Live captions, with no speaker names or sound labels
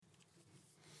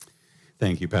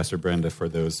Thank you, Pastor Brenda, for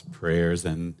those prayers,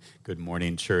 and good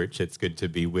morning, church. It's good to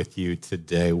be with you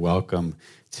today. Welcome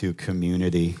to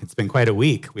community. It's been quite a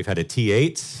week. We've had a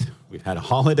T8, we've had a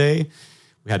holiday,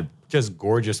 we had just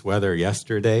gorgeous weather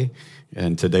yesterday,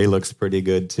 and today looks pretty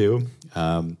good too.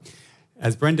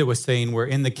 As Brenda was saying, we're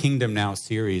in the Kingdom Now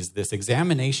series, this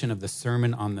examination of the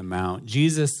Sermon on the Mount.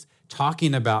 Jesus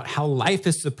talking about how life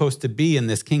is supposed to be in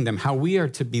this kingdom, how we are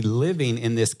to be living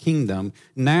in this kingdom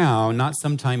now, not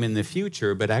sometime in the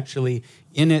future, but actually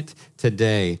in it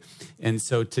today. And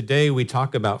so today we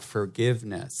talk about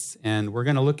forgiveness, and we're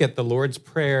going to look at the Lord's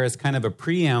Prayer as kind of a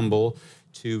preamble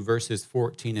to verses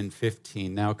 14 and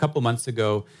 15. Now, a couple months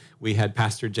ago, we had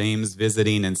Pastor James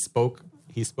visiting and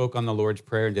he spoke on the Lord's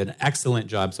Prayer and did an excellent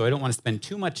job, so I don't want to spend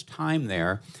too much time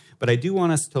there. But I do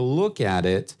want us to look at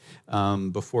it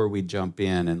before we jump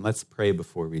in, and let's pray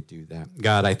before we do that.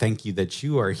 God, I thank you that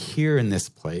you are here in this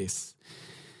place.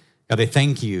 God, I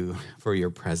thank you for your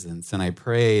presence, and I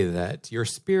pray that your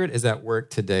Spirit is at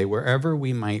work today wherever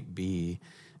we might be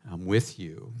with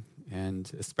you,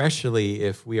 and especially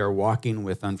if we are walking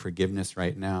with unforgiveness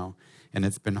right now, and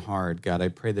it's been hard. God, I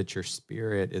pray that your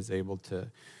Spirit is able to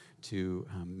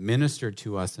minister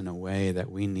to us in a way that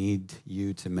we need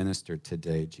you to minister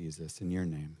today, Jesus. In your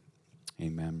name,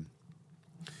 amen.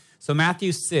 So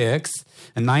Matthew 6,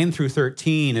 and 9 through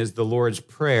 13 is the Lord's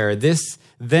Prayer. This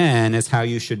then is how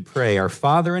you should pray. Our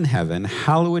Father in heaven,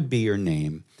 hallowed be your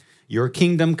name. Your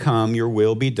kingdom come, your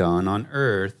will be done on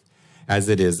earth as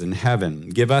it is in heaven.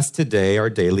 Give us today our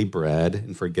daily bread,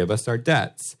 and forgive us our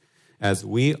debts, as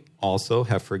we also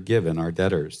have forgiven our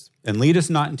debtors. And lead us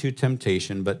not into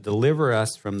temptation, but deliver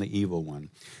us from the evil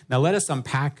one. Now let us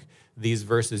unpack these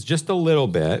verses just a little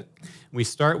bit. We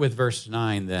start with verse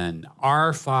 9 then.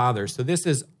 Our Father. So this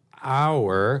is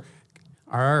our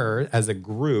as a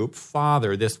group,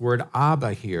 Father, this word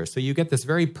Abba here. So you get this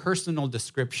very personal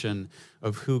description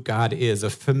of who God is,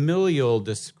 a familial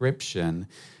description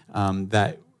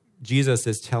that Jesus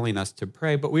is telling us to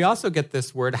pray, but we also get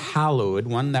this word hallowed,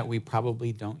 one that we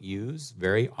probably don't use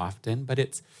very often, but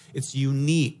it's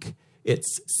unique,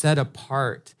 it's set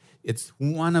apart, it's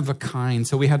one of a kind.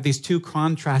 So we have these two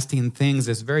contrasting things,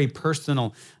 this very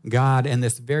personal God and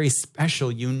this very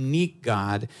special, unique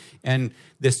God, and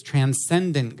this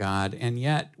transcendent God, and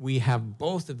yet we have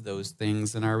both of those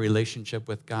things in our relationship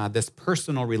with God, this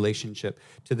personal relationship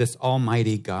to this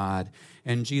almighty God.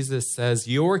 And Jesus says,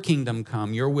 your kingdom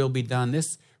come, your will be done.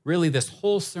 This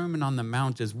whole Sermon on the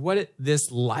Mount is what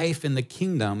this life in the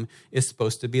kingdom is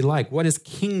supposed to be like. What is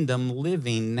kingdom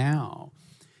living now?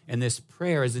 And this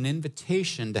prayer is an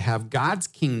invitation to have God's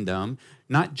kingdom,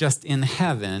 not just in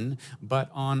heaven,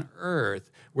 but on earth.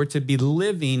 We're to be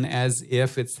living as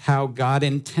if it's how God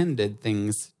intended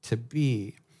things to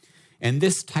be. And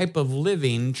this type of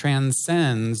living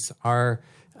transcends our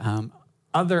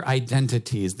other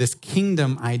identities. This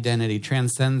kingdom identity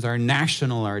transcends our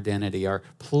national identity, our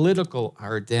political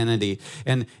identity.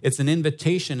 And it's an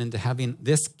invitation into having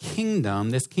this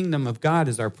kingdom of God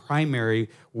is our primary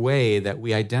way that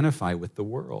we identify with the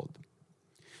world.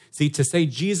 See, to say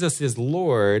Jesus is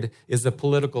Lord is a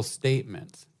political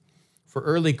statement. For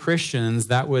early Christians,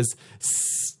 that was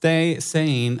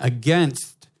saying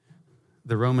against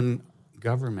the Roman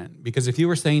government. Because if you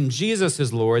were saying Jesus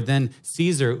is Lord, then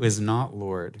Caesar is not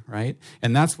Lord, right?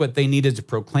 And that's what they needed to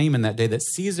proclaim in that day, that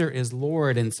Caesar is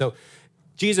Lord. And so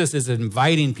Jesus is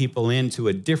inviting people into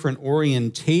a different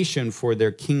orientation for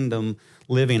their kingdom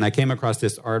living. I came across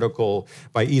this article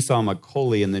by Esau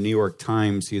McCaulley in the New York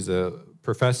Times. He's a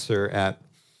professor at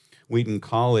Wheaton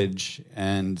College,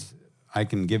 and I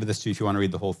can give this to you if you want to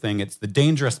read the whole thing. It's The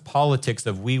Dangerous Politics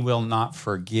of We Will Not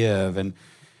Forgive. And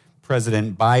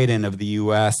President Biden of the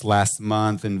U.S. last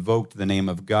month invoked the name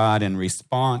of God in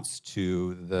response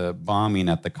to the bombing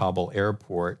at the Kabul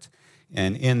airport.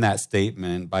 And in that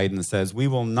statement, Biden says, we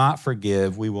will not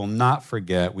forgive, we will not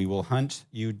forget, we will hunt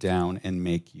you down and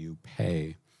make you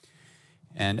pay.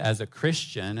 And as a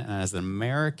Christian and as an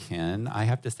American, I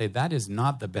have to say that is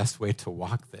not the best way to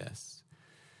walk this.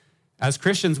 As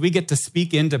Christians, we get to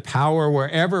speak into power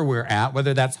wherever we're at,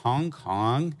 whether that's Hong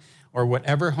Kong or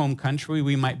whatever home country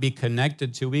we might be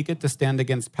connected to. We get to stand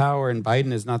against power, and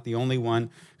Biden is not the only one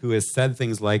who has said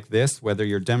things like this, whether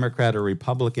you're Democrat or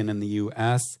Republican in the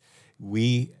U.S.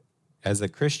 We, as a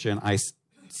Christian, I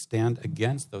stand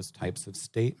against those types of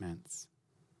statements.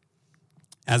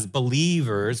 As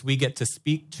believers, we get to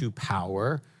speak to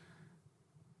power,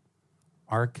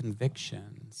 our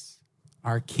convictions,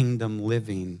 our kingdom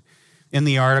living. In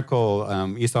the article,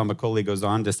 Esau McCaulley goes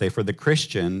on to say, for the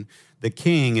Christian, the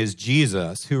king is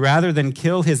Jesus, who rather than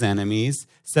kill his enemies,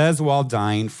 says while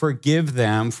dying, forgive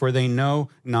them, for they know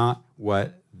not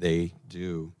what they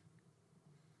do.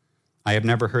 I have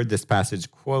never heard this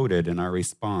passage quoted in our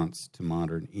response to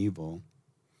modern evil.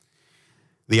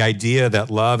 The idea that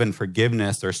love and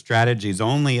forgiveness are strategies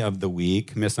only of the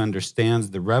weak misunderstands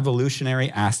the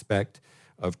revolutionary aspect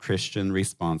of Christian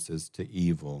responses to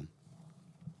evil.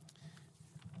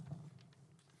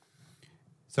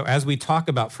 So as we talk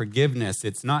about forgiveness,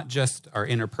 it's not just our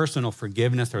interpersonal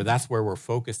forgiveness, or that's where we're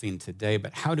focusing today,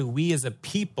 but how do we as a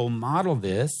people model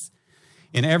this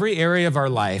in every area of our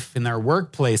life, in our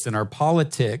workplace, in our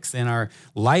politics, in our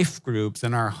life groups,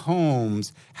 in our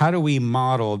homes? How do we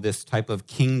model this type of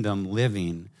kingdom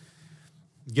living?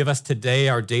 Give us today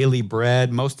our daily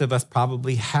bread. Most of us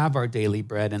probably have our daily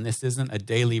bread, and this isn't a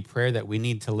daily prayer that we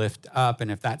need to lift up. And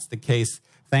if that's the case,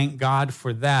 thank God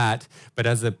for that. But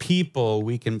as a people,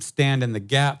 we can stand in the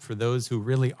gap for those who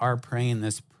really are praying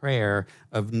this prayer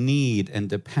of need and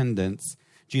dependence.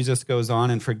 Jesus goes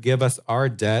on, and forgive us our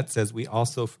debts as we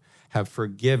also have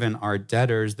forgiven our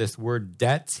debtors. This word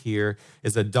debts here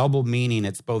is a double meaning.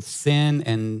 It's both sin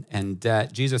and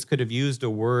debt. Jesus could have used a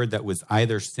word that was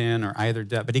either sin or either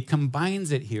debt, but he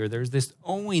combines it here. There's this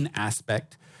owing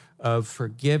aspect of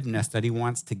forgiveness that he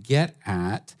wants to get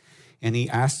at, and he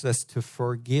asks us to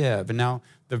forgive. And now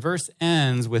the prayer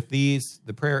ends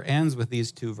with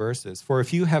these two verses. For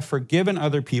if you have forgiven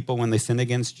other people when they sin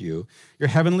against you, your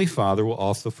heavenly Father will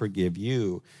also forgive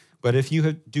you. But if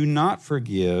you do not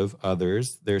forgive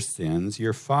others their sins,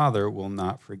 your Father will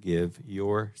not forgive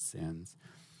your sins.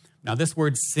 Now, this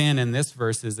word sin in this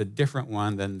verse is a different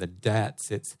one than the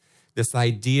debts. It's this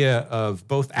idea of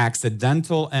both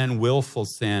accidental and willful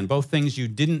sin, both things you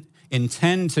didn't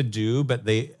intend to do, but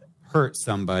they hurt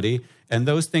somebody, and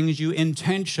those things you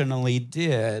intentionally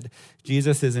did.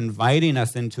 Jesus is inviting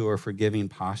us into a forgiving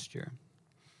posture.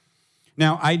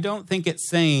 Now, I don't think it's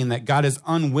saying that God is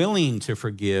unwilling to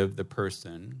forgive the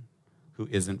person who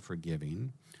isn't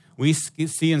forgiving. We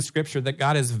see in Scripture that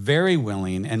God is very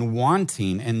willing and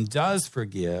wanting and does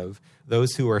forgive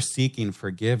those who are seeking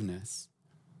forgiveness.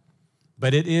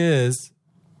 But it is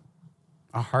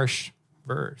a harsh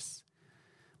verse.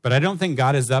 But I don't think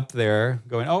God is up there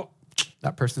going, oh,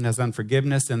 that person has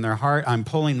unforgiveness in their heart. I'm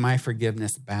pulling my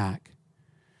forgiveness back.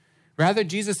 Rather,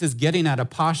 Jesus is getting at a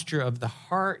posture of the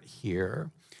heart here,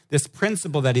 this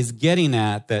principle that he's getting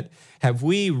at, that have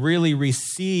we really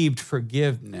received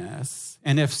forgiveness?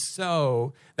 And if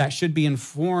so, that should be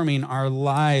informing our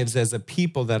lives as a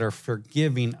people that are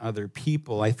forgiving other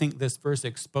people. I think this verse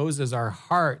exposes our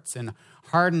hearts and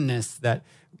hardness that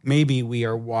maybe we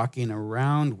are walking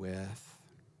around with.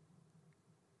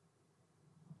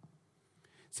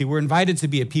 See, we're invited to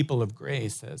be a people of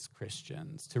grace as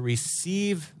Christians, to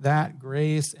receive that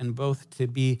grace and both to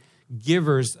be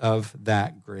givers of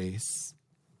that grace.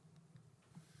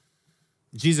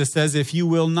 Jesus says, if you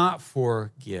will not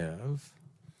forgive,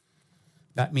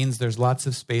 that means there's lots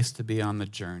of space to be on the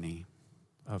journey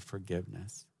of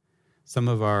forgiveness. Some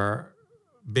of our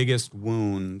biggest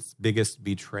wounds, biggest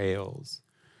betrayals,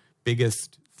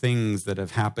 biggest things that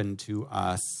have happened to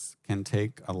us can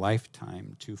take a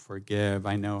lifetime to forgive.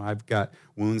 I know I've got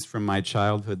wounds from my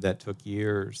childhood that took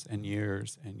years and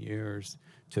years and years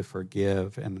to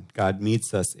forgive, and God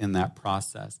meets us in that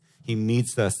process. He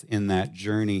meets us in that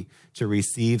journey to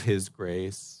receive his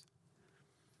grace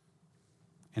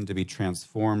and to be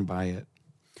transformed by it.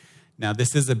 Now,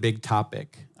 this is a big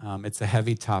topic. It's a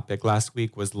heavy topic. Last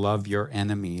week was love your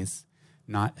enemies.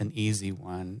 Not an easy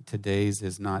one. Today's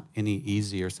is not any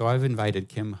easier. So I've invited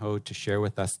Kim Ho to share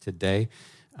with us today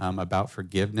about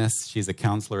forgiveness. She's a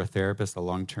counselor, a therapist, a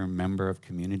long-term member of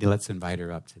community. Let's invite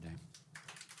her up today.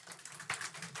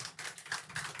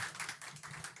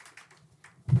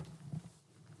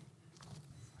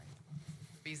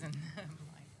 Reason.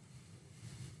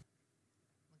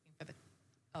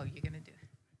 Oh, you're going to do it.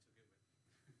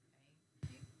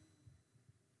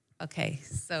 Okay,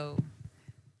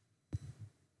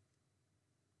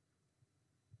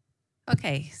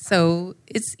 so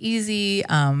it's easy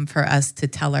for us to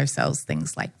tell ourselves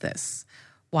things like this.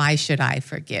 Why should I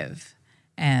forgive?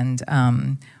 And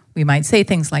we might say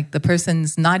things like, the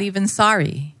person's not even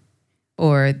sorry,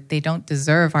 or they don't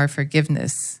deserve our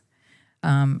forgiveness.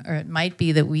 Or it might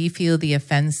be that we feel the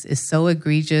offense is so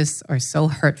egregious or so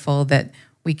hurtful that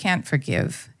we can't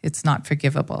forgive. It's not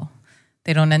forgivable.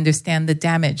 They don't understand the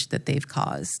damage that they've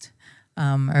caused.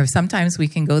 Or sometimes we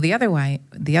can go the other way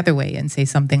and say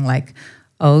something like,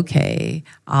 okay,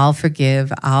 I'll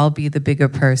forgive, I'll be the bigger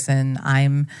person,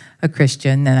 I'm a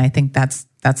Christian, and I think that's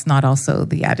not also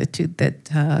the attitude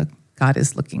that God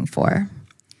is looking for.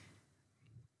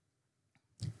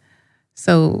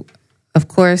 So, of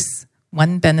course,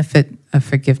 One benefit of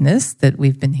forgiveness that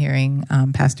we've been hearing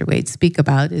Pastor Wade speak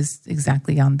about is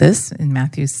exactly on this in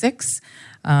Matthew 6.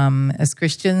 As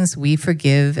Christians, we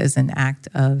forgive as an act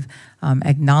of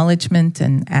acknowledgement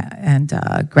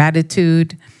and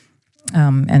gratitude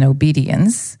and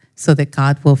obedience so that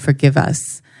God will forgive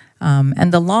us.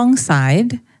 And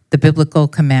alongside the biblical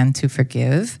command to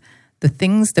forgive, the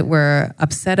things that we're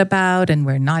upset about and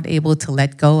we're not able to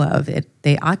let go of,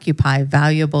 they occupy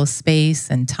valuable space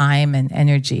and time and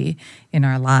energy in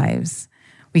our lives.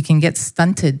 We can get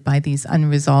stunted by these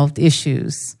unresolved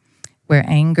issues where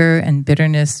anger and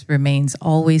bitterness remains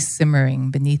always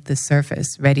simmering beneath the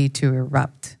surface, ready to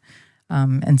erupt.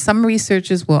 And some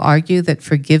researchers will argue that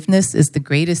forgiveness is the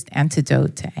greatest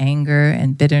antidote to anger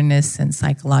and bitterness and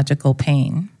psychological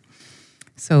pain.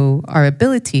 So our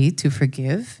ability to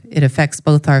forgive, it affects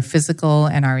both our physical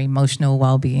and our emotional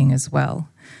well-being as well.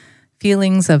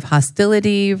 Feelings of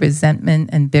hostility, resentment,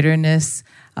 and bitterness,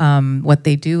 what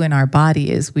they do in our body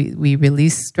is we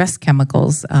release stress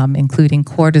chemicals, including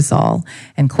cortisol.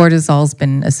 And cortisol's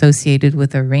been associated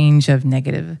with a range of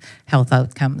negative health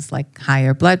outcomes like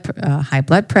high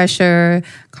blood pressure,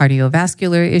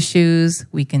 cardiovascular issues,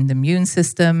 weakened immune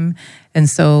system. And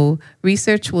so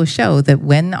research will show that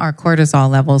when our cortisol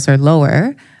levels are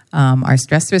lower, our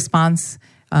stress response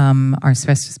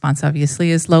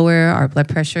obviously is lower, our blood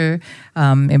pressure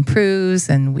improves,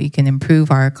 and we can improve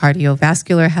our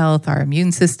cardiovascular health, our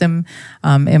immune system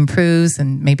improves,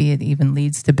 and maybe it even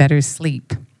leads to better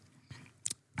sleep.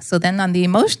 So then on the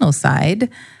emotional side,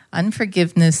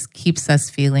 unforgiveness keeps us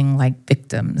feeling like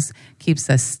victims, keeps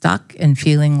us stuck and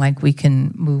feeling like we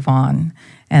can move on.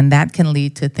 And that can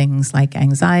lead to things like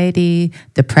anxiety,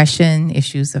 depression,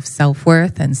 issues of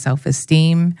self-worth and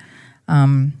self-esteem.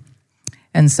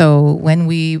 And so when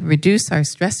we reduce our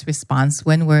stress response,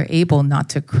 when we're able not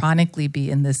to chronically be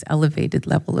in this elevated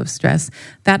level of stress,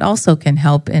 that also can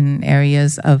help in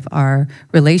areas of our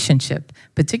relationship,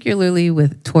 particularly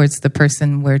towards the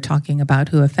person we're talking about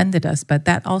who offended us, but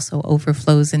that also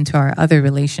overflows into our other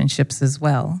relationships as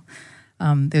well.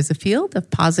 There's a field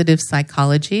of positive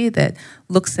psychology that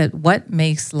looks at what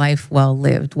makes life well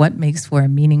lived, what makes for a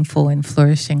meaningful and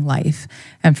flourishing life.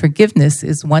 And forgiveness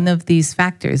is one of these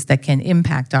factors that can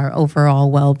impact our overall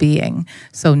well-being.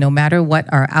 So no matter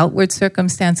what our outward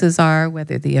circumstances are,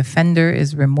 whether the offender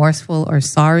is remorseful or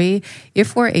sorry,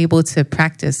 if we're able to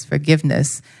practice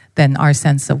forgiveness, then our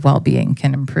sense of well-being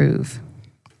can improve.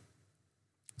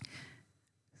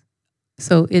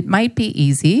 So it might be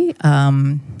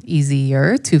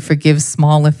easier to forgive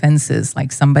small offenses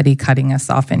like somebody cutting us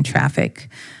off in traffic.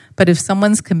 But if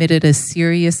someone's committed a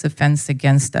serious offense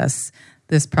against us,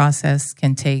 this process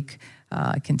can take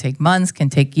months, can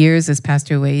take years. As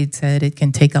Pastor Wade said, it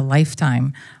can take a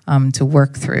lifetime to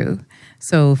work through.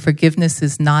 So forgiveness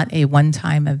is not a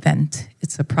one-time event.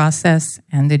 It's a process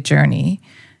and a journey.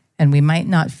 And we might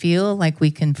not feel like we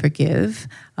can forgive,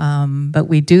 but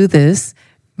we do this.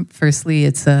 Firstly,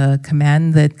 it's a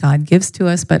command that God gives to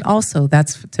us, but also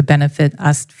that's to benefit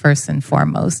us first and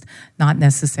foremost, not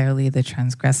necessarily the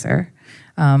transgressor.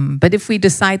 But if we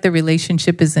decide the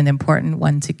relationship is an important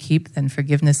one to keep, then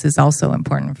forgiveness is also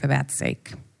important for that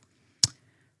sake.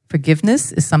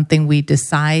 Forgiveness is something we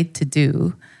decide to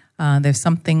do. There's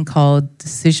something called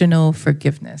decisional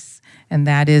forgiveness, and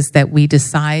that is that we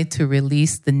decide to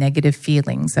release the negative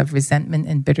feelings of resentment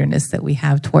and bitterness that we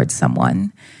have towards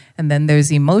someone. And then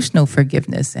there's emotional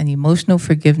forgiveness. And emotional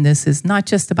forgiveness is not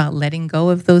just about letting go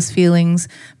of those feelings,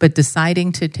 but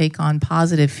deciding to take on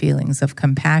positive feelings of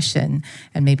compassion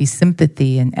and maybe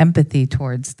sympathy and empathy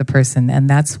towards the person. And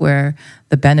that's where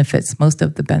most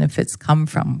of the benefits come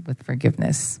from with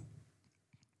forgiveness.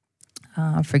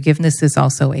 Forgiveness is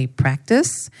also a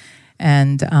practice.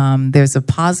 And there's a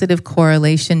positive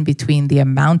correlation between the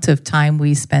amount of time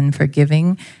we spend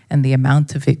forgiving and the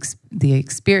amount of the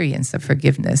experience of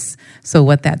forgiveness. So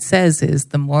what that says is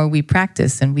the more we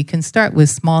practice, and we can start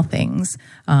with small things,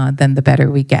 then the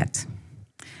better we get.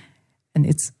 And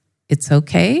it's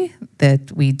okay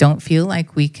that we don't feel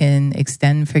like we can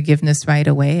extend forgiveness right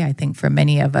away. I think for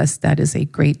many of us, that is a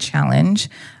great challenge.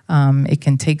 It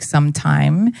can take some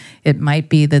time. It might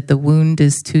be that the wound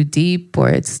is too deep or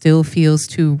it still feels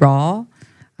too raw.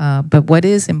 But what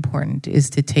is important is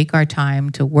to take our time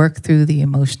to work through the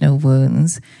emotional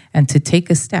wounds and to take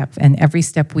a step. And every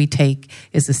step we take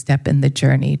is a step in the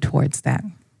journey towards that.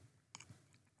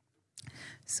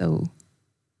 So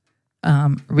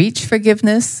reach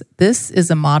forgiveness. This is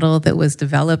a model that was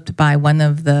developed by one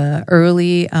of the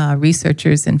early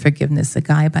researchers in forgiveness, a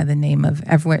guy by the name of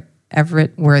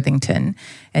Everett Worthington.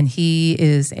 And he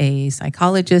is a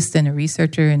psychologist and a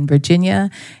researcher in Virginia.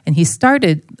 And he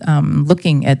started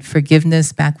looking at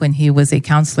forgiveness back when he was a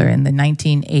counselor in the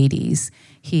 1980s.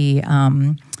 He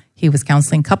was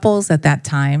counseling couples at that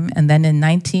time. And then in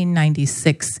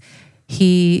 1996,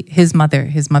 his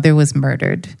mother was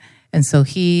murdered. And so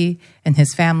he and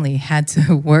his family had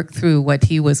to work through what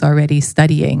he was already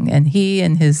studying. And he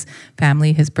and his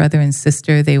family, his brother and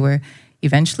sister, they were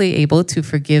eventually able to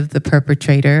forgive the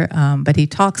perpetrator. But he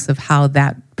talks of how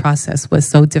that process was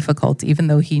so difficult, even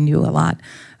though he knew a lot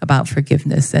about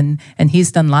forgiveness. And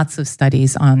he's done lots of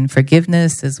studies on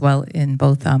forgiveness as well in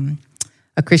both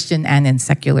a Christian and in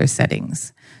secular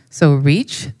settings. So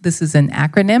REACH, this is an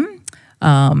acronym.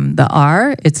 The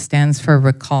R, it stands for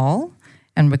recall.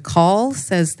 And recall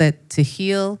says that to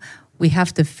heal, we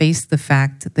have to face the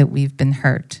fact that we've been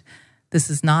hurt. This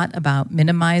is not about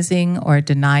minimizing or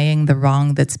denying the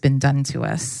wrong that's been done to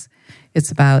us.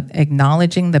 It's about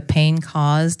acknowledging the pain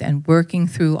caused and working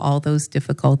through all those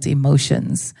difficult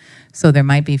emotions. So there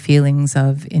might be feelings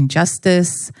of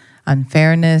injustice,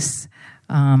 unfairness,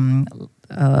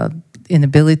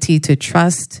 inability to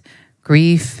trust,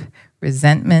 grief,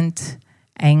 resentment,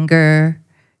 anger,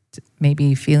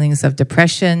 maybe feelings of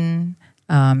depression,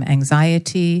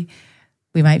 anxiety.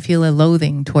 We might feel a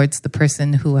loathing towards the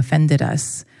person who offended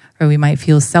us, or we might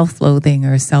feel self-loathing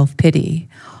or self-pity.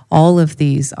 All of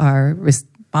these are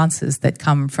responses that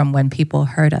come from when people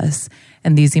hurt us.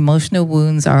 And these emotional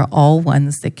wounds are all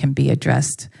ones that can be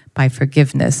addressed by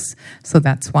forgiveness. So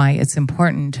that's why it's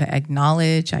important to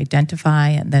acknowledge, identify,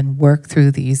 and then work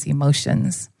through these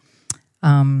emotions.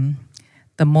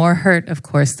 The more hurt, of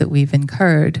course, that we've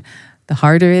incurred, the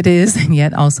harder it is, and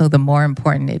yet also the more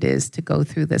important it is to go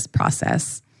through this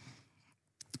process.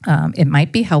 It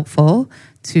might be helpful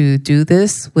to do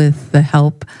this with the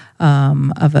help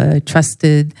of a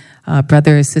trusted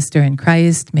brother or sister in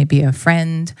Christ, maybe a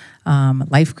friend,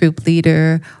 life group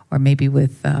leader, or maybe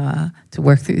with to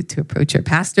approach your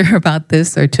pastor about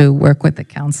this, or to work with a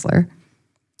counselor.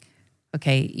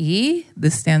 Okay, E,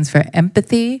 this stands for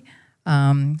empathy.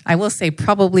 I will say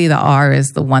probably the R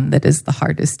is the one that is the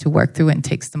hardest to work through and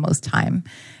takes the most time.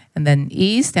 And then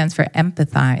E stands for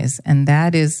empathize, and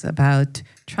that is about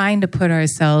trying to put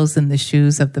ourselves in the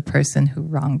shoes of the person who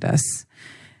wronged us.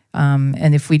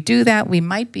 And if we do that, we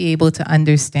might be able to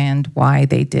understand why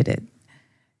they did it.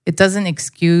 It doesn't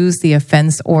excuse the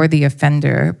offense or the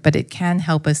offender, but it can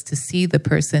help us to see the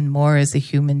person more as a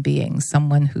human being,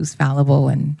 someone who's fallible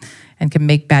and can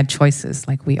make bad choices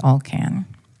like we all can.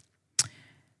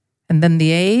 And then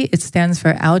the A, it stands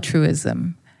for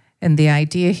altruism. And the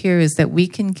idea here is that we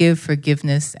can give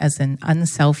forgiveness as an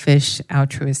unselfish,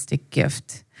 altruistic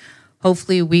gift.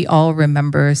 Hopefully we all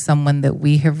remember someone that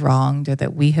we have wronged or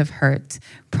that we have hurt,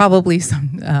 probably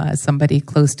somebody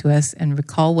close to us, and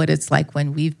recall what it's like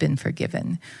when we've been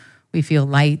forgiven. We feel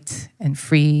light and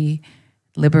free,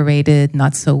 liberated,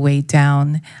 not so weighed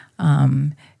down.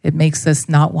 It makes us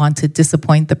not want to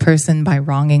disappoint the person by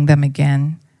wronging them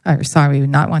again.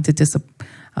 Not want to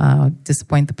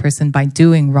disappoint the person by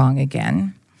doing wrong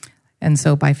again. And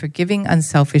so by forgiving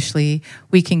unselfishly,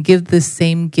 we can give this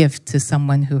same gift to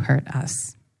someone who hurt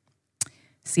us.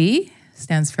 C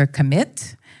stands for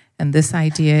commit. And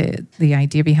the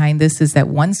idea behind this is that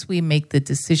once we make the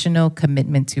decisional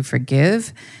commitment to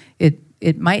forgive,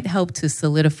 it might help to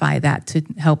solidify that, to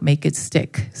help make it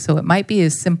stick. So it might be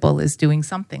as simple as doing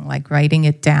something like writing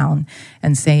it down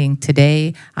and saying,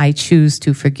 today I choose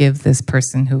to forgive this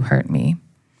person who hurt me.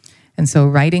 And so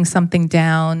writing something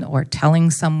down or telling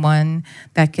someone,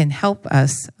 that can help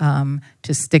us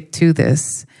to stick to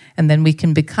this. And then we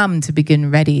can begin to be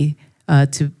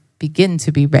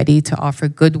ready to offer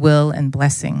goodwill and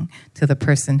blessing to the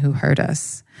person who hurt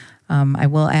us. I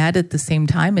will add at the same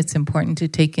time, it's important to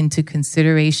take into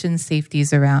consideration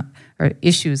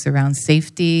issues around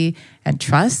safety and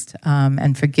trust,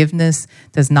 and forgiveness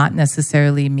does not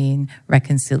necessarily mean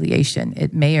reconciliation.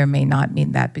 It may or may not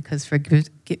mean that, because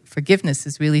forgiveness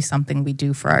is really something we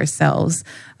do for ourselves,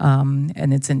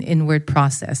 and it's an inward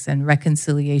process, and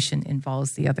reconciliation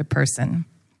involves the other person.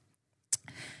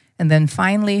 And then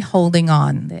finally, holding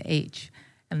on, the H,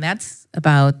 and that's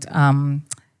about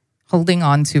holding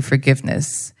on to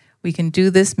forgiveness. We can do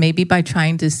this maybe by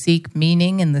trying to seek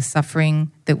meaning in the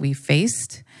suffering that we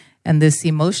faced. And this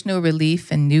emotional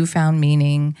relief and newfound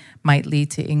meaning might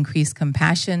lead to increased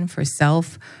compassion for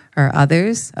self or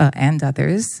others, and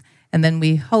others. And then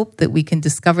we hope that we can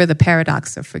discover the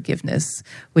paradox of forgiveness,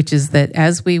 which is that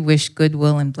as we wish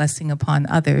goodwill and blessing upon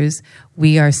others,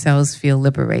 we ourselves feel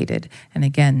liberated. And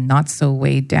again, not so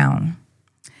weighed down.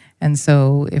 And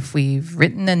so if we've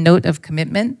written a note of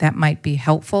commitment, that might be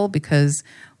helpful because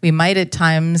we might at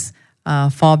times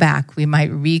fall back. We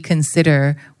might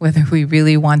reconsider whether we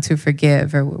really want to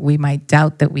forgive, or we might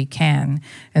doubt that we can.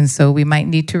 And so we might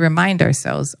need to remind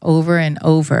ourselves over and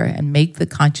over and make the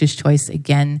conscious choice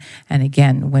again and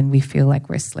again when we feel like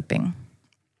we're slipping.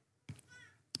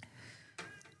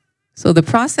 So the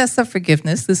process of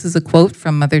forgiveness, this is a quote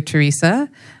from Mother Teresa.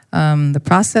 The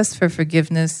process for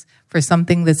forgiveness for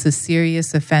something that's a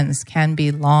serious offense can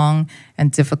be long and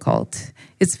difficult.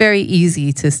 It's very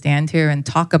easy to stand here and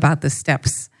talk about the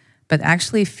steps, but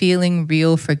actually feeling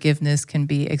real forgiveness can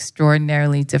be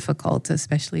extraordinarily difficult,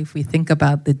 especially if we think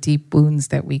about the deep wounds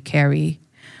that we carry.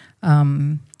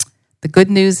 The good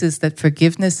news is that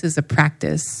forgiveness is a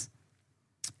practice,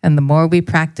 and the more we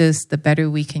practice, the better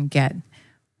we can get.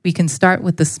 We can start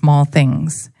with the small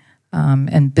things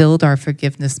and build our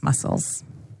forgiveness muscles.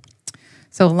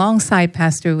 So alongside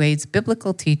Pastor Wade's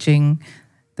biblical teaching,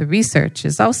 the research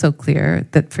is also clear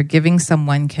that forgiving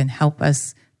someone can help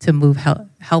us to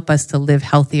help us to live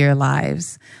healthier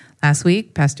lives. Last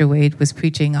week, Pastor Wade was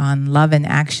preaching on love in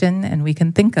action, and we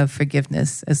can think of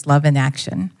forgiveness as love in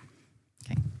action.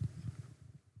 Okay.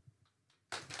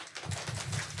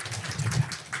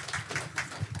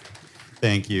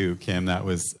 Thank you, Kim. That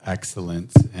was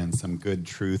excellent and some good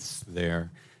truths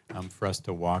there for us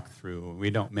to walk through. We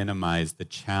don't minimize the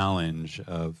challenge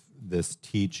of this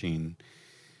teaching.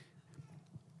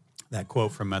 That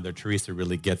quote from Mother Teresa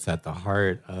really gets at the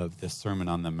heart of this Sermon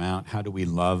on the Mount. How do we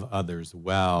love others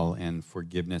well? And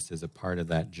forgiveness is a part of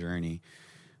that journey.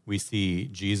 We see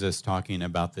Jesus talking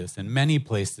about this in many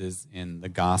places in the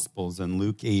Gospels. In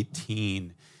Luke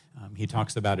 18, he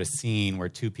talks about a scene where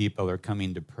two people are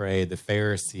coming to pray. The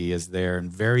Pharisee is there and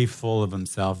very full of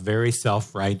himself, very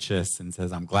self-righteous, and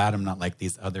says, I'm glad I'm not like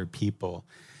these other people.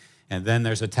 And then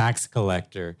there's a tax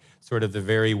collector, sort of the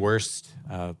very worst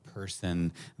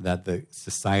person that the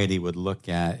society would look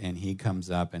at, and he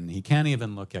comes up and he can't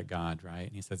even look at God, right?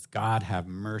 And he says, God, have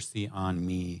mercy on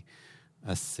me,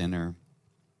 a sinner.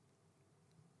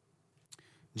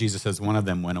 Jesus says one of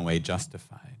them went away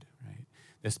justified, right?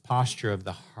 This posture of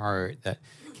the heart that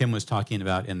Kim was talking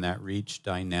about in that reach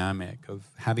dynamic of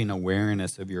having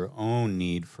awareness of your own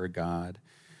need for God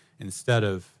instead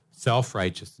of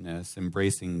self-righteousness,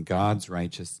 embracing God's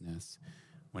righteousness.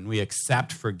 When we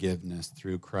accept forgiveness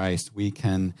through Christ, we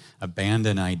can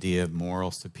abandon the idea of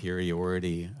moral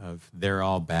superiority, of they're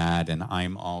all bad and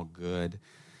I'm all good.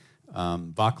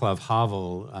 Václav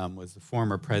Havel was the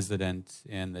former president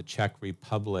in the Czech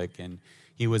Republic, and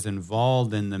he was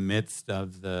involved in the midst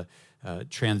of the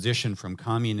transition from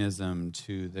communism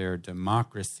to their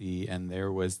democracy, and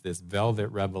there was this velvet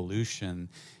revolution.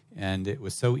 And it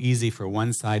was so easy for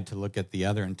one side to look at the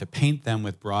other and to paint them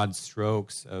with broad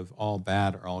strokes of all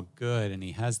bad or all good. And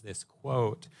he has this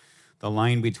quote, the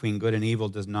line between good and evil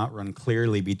does not run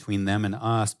clearly between them and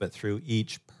us, but through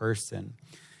each person.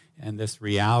 And this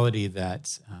reality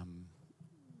that,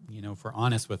 if we're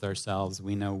honest with ourselves,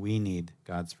 we know we need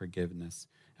God's forgiveness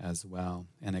as well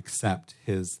and accept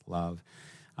his love.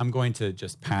 I'm going to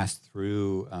just pass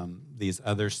through these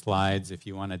other slides. If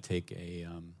you want to take a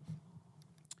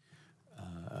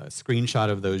screenshot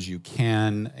of those, you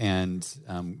can. And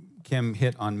Kim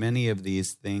hit on many of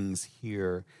these things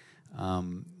here,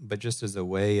 but just as a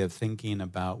way of thinking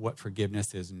about what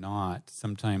forgiveness is not.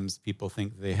 Sometimes people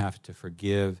think they have to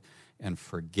forgive and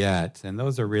forget, and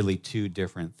those are really two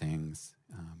different things.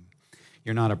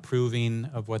 You're not approving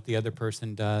of what the other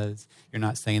person does. You're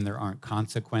not saying there aren't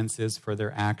consequences for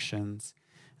their actions.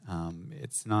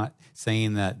 It's not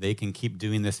saying that they can keep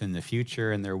doing this in the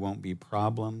future and there won't be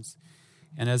problems.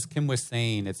 And as Kim was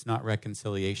saying, it's not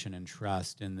reconciliation and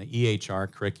trust. In the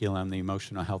EHR curriculum, the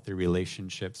Emotional Healthy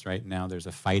Relationships, right now there's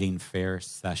a Fighting Fair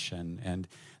session. And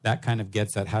that kind of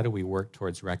gets at how do we work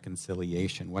towards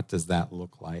reconciliation? What does that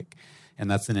look like?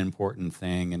 And that's an important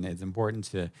thing. And it's important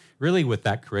to really, with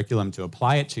that curriculum, to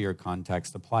apply it to your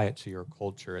context, apply it to your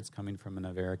culture. It's coming from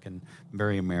an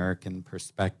very American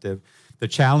perspective. The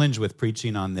challenge with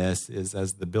preaching on this is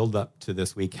as the build-up to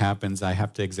this week happens, I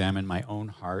have to examine my own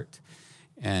heart.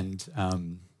 And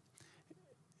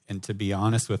to be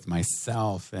honest with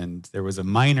myself, and there was a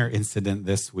minor incident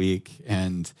this week,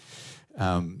 and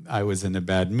I was in a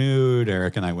bad mood.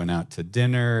 Eric and I went out to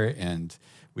dinner, and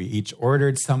we each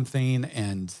ordered something,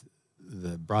 and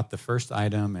brought the first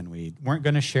item, and we weren't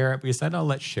going to share it. We said, "Oh,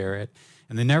 let's share it."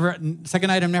 And the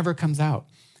second item never comes out.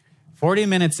 40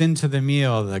 minutes into the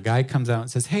meal, the guy comes out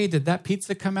and says, "Hey, did that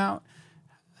pizza come out?"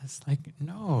 It's like,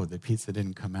 no, the pizza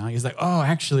didn't come out. He's like, "Oh,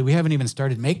 actually, we haven't even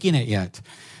started making it yet."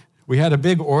 we had a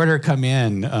big order come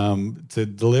in to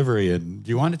delivery, and do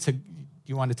you want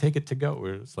to take it to go?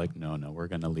 We're just like, no, we're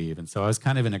going to leave. And so I was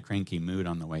kind of in a cranky mood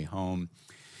on the way home,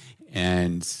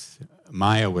 and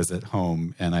Maya was at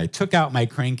home, and I took out my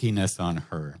crankiness on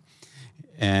her.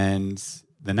 And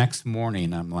the next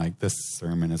morning, I'm like, this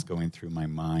sermon is going through my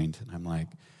mind, and I'm like,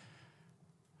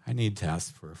 I need to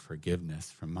ask for forgiveness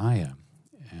from Maya.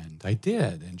 And I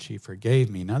did, and she forgave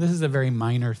me. Now, this is a very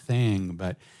minor thing,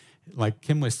 but like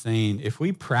Kim was saying, if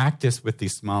we practice with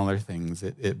these smaller things,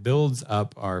 it builds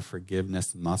up our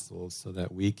forgiveness muscles so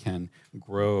that we can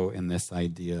grow in this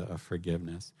idea of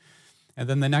forgiveness. And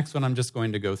then the next one I'm just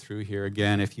going to go through here.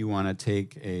 Again, if you want to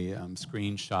take a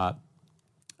screenshot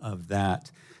of that,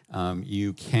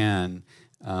 you can,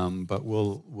 but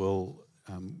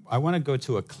I want to go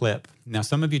to a clip. Now,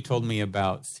 some of you told me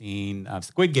about seeing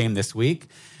Squid Game this week.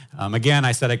 Again,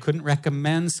 I said I couldn't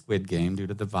recommend Squid Game due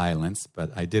to the violence,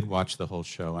 but I did watch the whole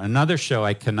show. Another show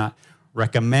I cannot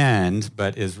recommend,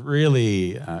 but is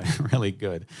really, really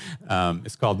good.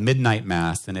 It's called Midnight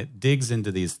Mass, and it digs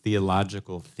into these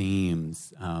theological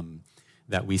themes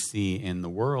that we see in the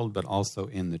world, but also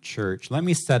in the church. Let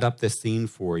me set up this scene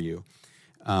for you.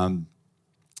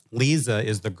 Lisa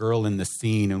is the girl in the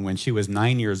scene, and when she was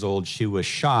 9 years old, she was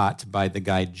shot by the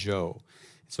guy Joe.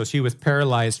 So she was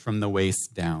paralyzed from the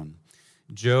waist down.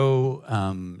 Joe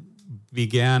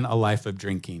began a life of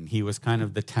drinking. He was kind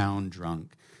of the town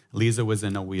drunk. Lisa was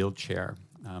in a wheelchair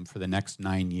for the next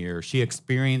 9 years. She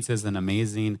experiences an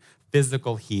amazing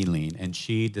physical healing, and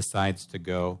she decides to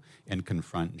go and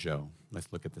confront Joe. Let's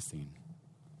look at the scene.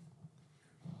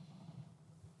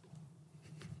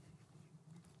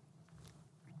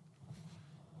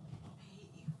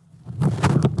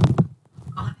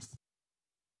 Honest.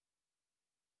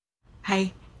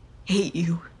 I hate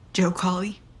you, Joe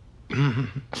Colley. I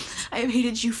have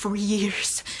hated you for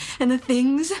years, and the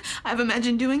things I've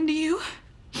imagined doing to you,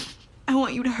 I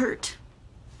want you to hurt.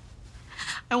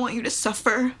 I want you to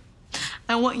suffer.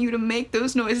 I want you to make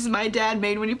those noises my dad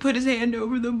made when he put his hand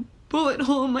over the bullet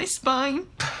hole in my spine.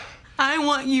 I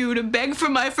want you to beg for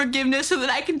my forgiveness so that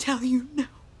I can tell you no.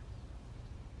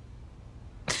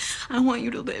 I want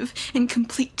you to live in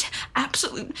complete,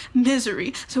 absolute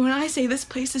misery. So when I say this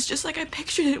place is just like I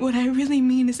pictured it, what I really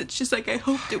mean is it's just like I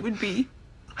hoped it would be.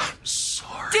 I'm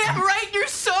sorry. Damn right you're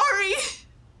sorry!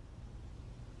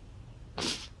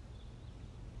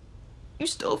 You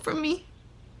stole from me.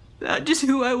 Not just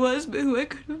who I was, but who I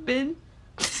could have been.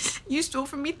 You stole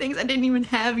from me things I didn't even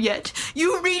have yet.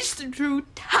 You reached through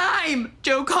time,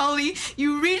 Joe Colley.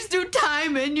 You reached through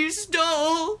time and you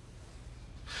stole.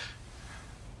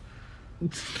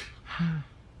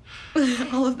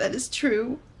 All of that is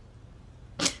true.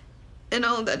 And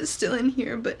all of that is still in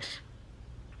here, but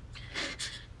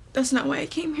that's not why I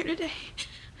came here today.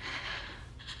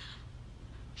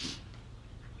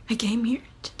 I came here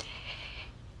today.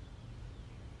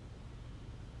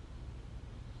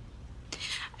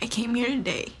 I came here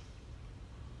today.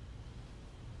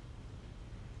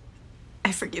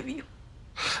 I forgive you.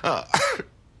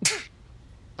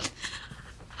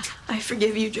 I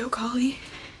forgive you, Joe Colley.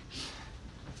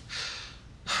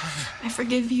 I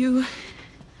forgive you,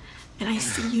 and I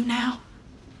see you now.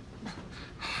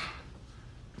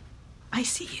 I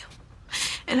see you,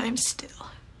 and I'm still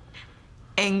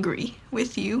angry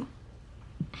with you.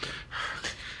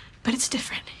 But it's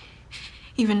different.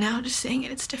 Even now, just saying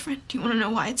it's different. Do you want to know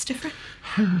why it's different?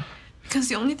 Because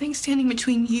the only thing standing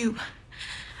between you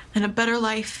and a better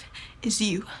life is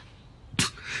you.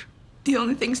 The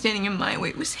only thing standing in my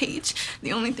way was hate.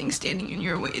 The only thing standing in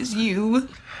your way is you.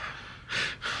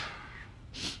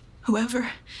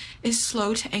 Whoever is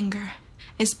slow to anger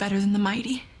is better than the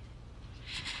mighty.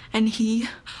 And he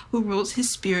who rules his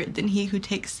spirit than he who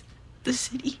takes the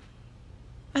city.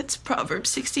 That's Proverbs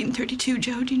 16:32.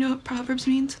 Joe, do you know what Proverbs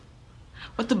means?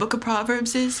 What the book of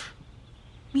Proverbs is?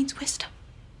 It means wisdom.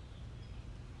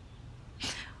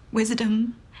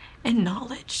 Wisdom and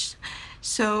knowledge.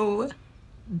 So,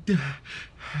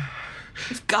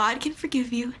 if God can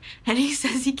forgive you, and he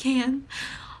says he can,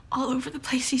 all over the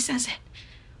place he says it,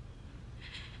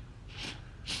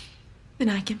 then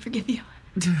I can forgive you.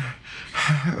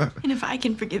 And if I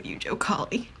can forgive you, Joe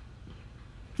Colley,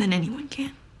 then anyone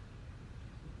can.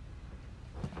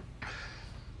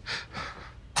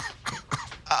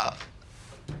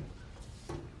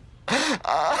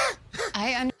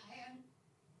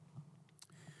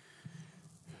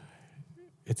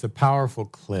 It's a powerful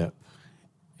clip,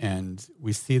 and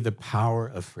we see the power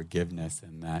of forgiveness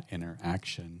in that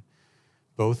interaction,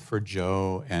 both for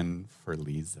Joe and for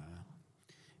Lisa.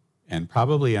 And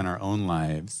probably in our own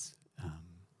lives,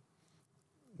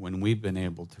 when we've been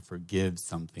able to forgive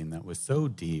something that was so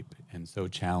deep and so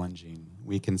challenging,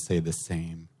 we can say the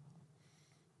same.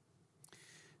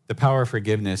 The power of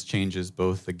forgiveness changes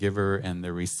both the giver and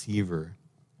the receiver.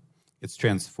 It's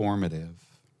transformative,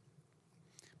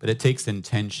 but it takes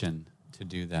intention to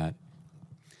do that.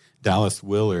 Dallas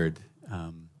Willard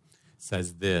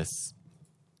says this.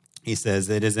 He says,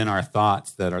 "It is in our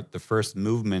thoughts that the first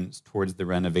movements towards the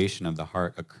renovation of the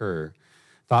heart occur.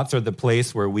 Thoughts are the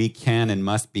place where we can and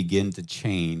must begin to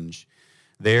change.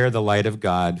 There, the light of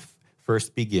God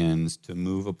first begins to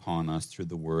move upon us through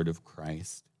the word of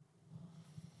Christ."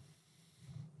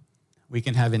 We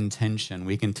can have intention.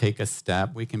 We can take a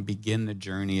step. We can begin the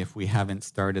journey if we haven't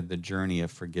started the journey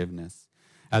of forgiveness.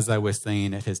 As I was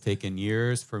saying, it has taken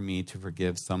years for me to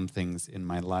forgive some things in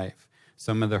my life.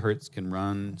 Some of the hurts can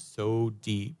run so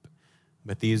deep,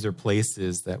 but these are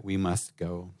places that we must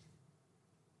go.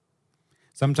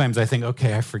 Sometimes I think,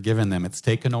 okay, I've forgiven them. It's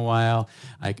taken a while.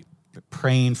 I'm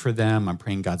praying for them. I'm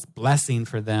praying God's blessing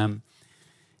for them.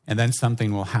 And then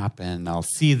something will happen. I'll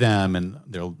see them and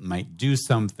they might do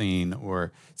something,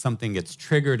 or something gets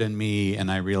triggered in me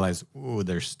and I realize, ooh,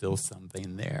 there's still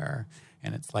something there.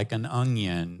 And it's like an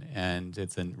onion, and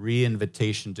it's a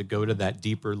re-invitation to go to that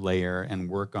deeper layer and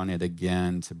work on it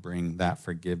again to bring that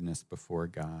forgiveness before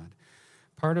God.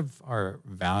 Part of our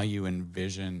value and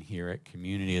vision here at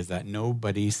Community is that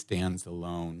nobody stands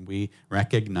alone. We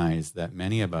recognize that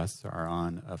many of us are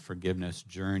on a forgiveness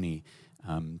journey.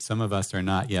 Some of us are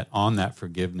not yet on that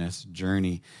forgiveness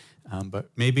journey,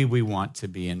 but maybe we want to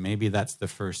be, and maybe that's the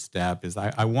first step, is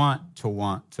I want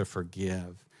to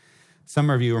forgive. Some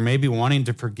of you are maybe wanting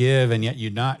to forgive, and yet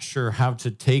you're not sure how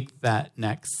to take that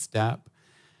next step.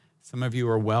 Some of you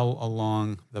are well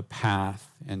along the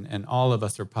path, and all of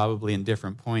us are probably in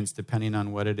different points depending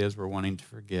on what it is we're wanting to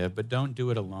forgive, but don't do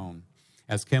it alone.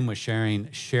 As Kim was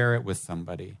sharing, share it with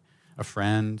somebody, a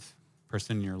friend,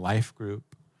 person in your life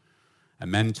group, a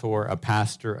mentor, a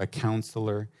pastor, a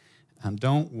counselor.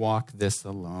 Don't walk this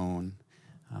alone.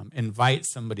 Invite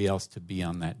somebody else to be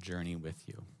on that journey with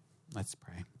you. Let's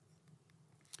pray.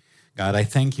 God, I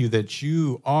thank you that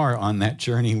you are on that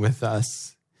journey with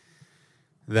us,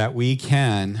 that we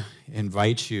can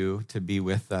invite you to be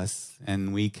with us,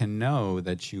 and we can know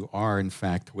that you are, in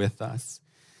fact, with us.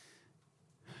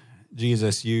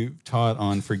 Jesus, you taught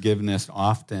on forgiveness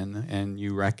often, and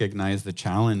you recognize the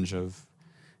challenge of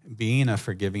being a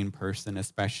forgiving person,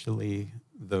 especially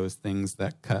those things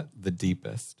that cut the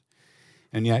deepest.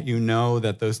 And yet you know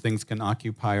that those things can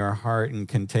occupy our heart and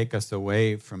can take us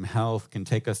away from health, can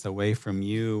take us away from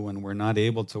you when we're not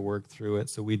able to work through it.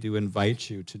 So we do invite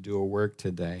you to do a work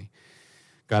today.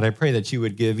 God, I pray that you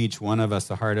would give each one of us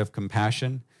a heart of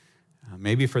compassion,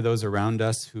 maybe for those around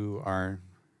us who are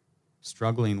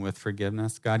struggling with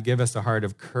forgiveness. God, give us a heart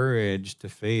of courage to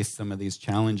face some of these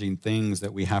challenging things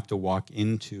that we have to walk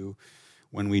into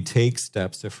when we take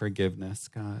steps of forgiveness,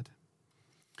 God.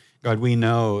 God, we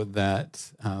know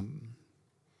that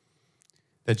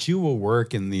that you will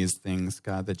work in these things,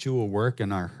 God, that you will work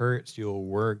in our hurts, you will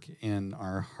work in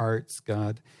our hearts,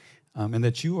 God, and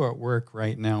that you are at work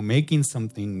right now making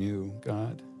something new,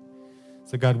 God.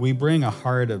 So, God, we bring a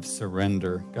heart of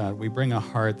surrender, God. We bring a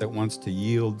heart that wants to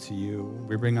yield to you.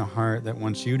 We bring a heart that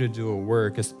wants you to do a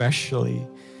work, especially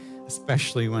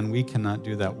when we cannot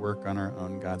do that work on our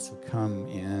own, God. So come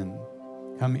in,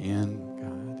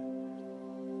 God.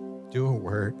 Do a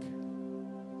work,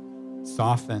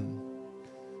 soften,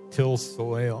 till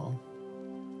soil,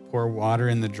 pour water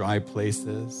in the dry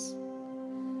places.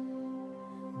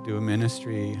 Do a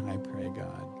ministry, I pray,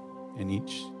 God, in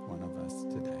each one of us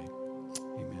today.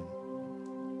 Amen.